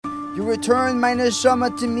You return my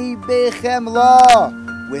neshama to me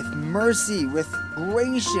bechemla, with mercy, with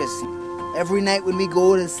gracious. Every night when we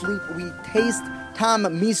go to sleep, we taste tam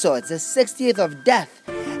miso. It's the 60th of death,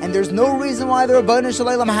 and there's no reason why the Rebbeinu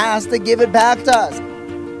Shalom has to give it back to us.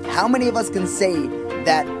 How many of us can say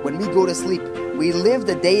that when we go to sleep, we lived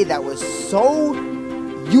a day that was so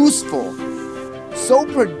useful, so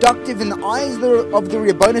productive in the eyes of the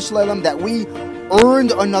Rebbeinu Shalom that we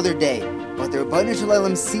earned another day? But the Rebbeinu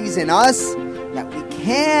Shalom sees in us that we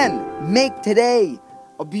can make today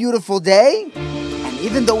a beautiful day. And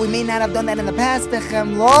even though we may not have done that in the past,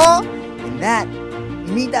 in that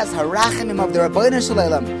midas harachimim of the Rebbeinu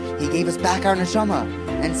Shalom, He gave us back our neshama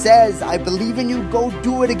and says, I believe in you, go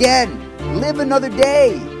do it again. Live another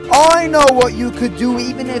day. I know what you could do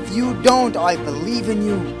even if you don't. I believe in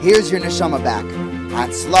you. Here's your neshama back.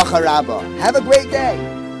 Hatzlacha Rabbah. Have a great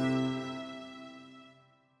day.